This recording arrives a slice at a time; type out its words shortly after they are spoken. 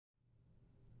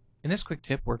In this quick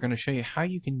tip, we're going to show you how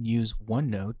you can use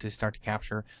OneNote to start to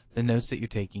capture the notes that you're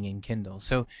taking in Kindle.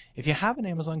 So if you have an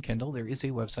Amazon Kindle, there is a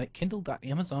website,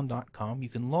 kindle.amazon.com. You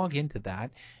can log into that,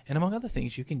 and among other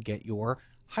things, you can get your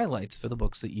highlights for the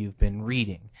books that you've been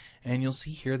reading. And you'll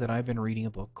see here that I've been reading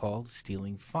a book called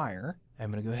Stealing Fire.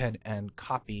 I'm going to go ahead and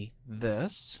copy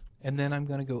this, and then I'm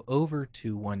going to go over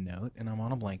to OneNote, and I'm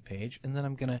on a blank page, and then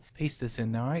I'm going to paste this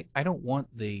in. Now, I don't want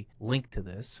the link to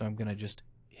this, so I'm going to just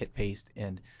hit paste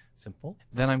and simple.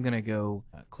 Then I'm going to go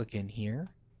click in here,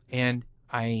 and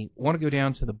I want to go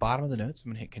down to the bottom of the notes.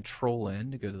 I'm going to hit Control N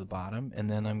to go to the bottom, and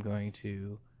then I'm going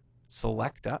to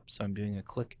select up. So I'm doing a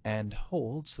click and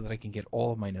hold so that I can get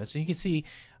all of my notes. And you can see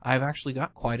I've actually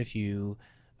got quite a few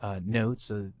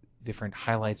notes, different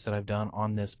highlights that I've done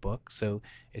on this book. So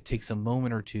it takes a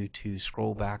moment or two to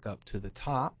scroll back up to the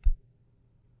top.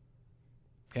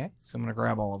 Okay, so I'm going to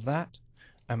grab all of that.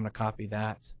 I'm going to copy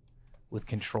that with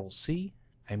Control C.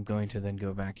 I'm going to then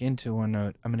go back into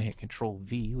OneNote. I'm going to hit Control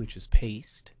V, which is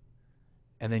paste,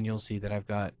 and then you'll see that I've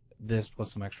got this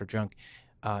plus some extra junk.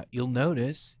 You'll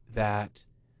notice that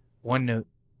OneNote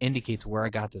indicates where I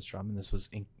got this from, and this was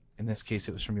in this case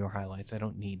it was from your highlights. I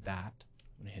don't need that.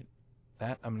 I'm going to hit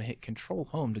that. I'm going to hit Control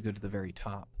Home to go to the very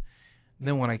top. And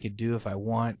then what I could do if I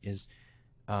want is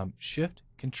Shift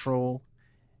Control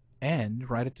N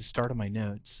right at the start of my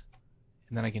notes,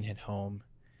 and then I can hit Home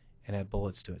and add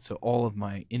bullets to it. So all of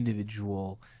my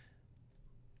individual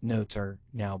notes are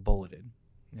now bulleted.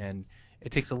 And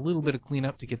it takes a little bit of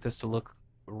cleanup to get this to look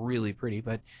really pretty,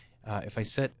 but if I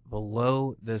set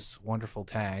below this wonderful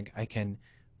tag, I can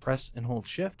press and hold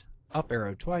Shift, up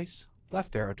arrow twice,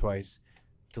 left arrow twice,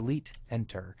 delete,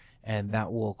 enter, and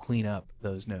that will clean up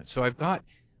those notes. So I've got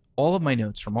all of my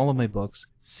notes from all of my books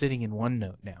sitting in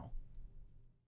OneNote now.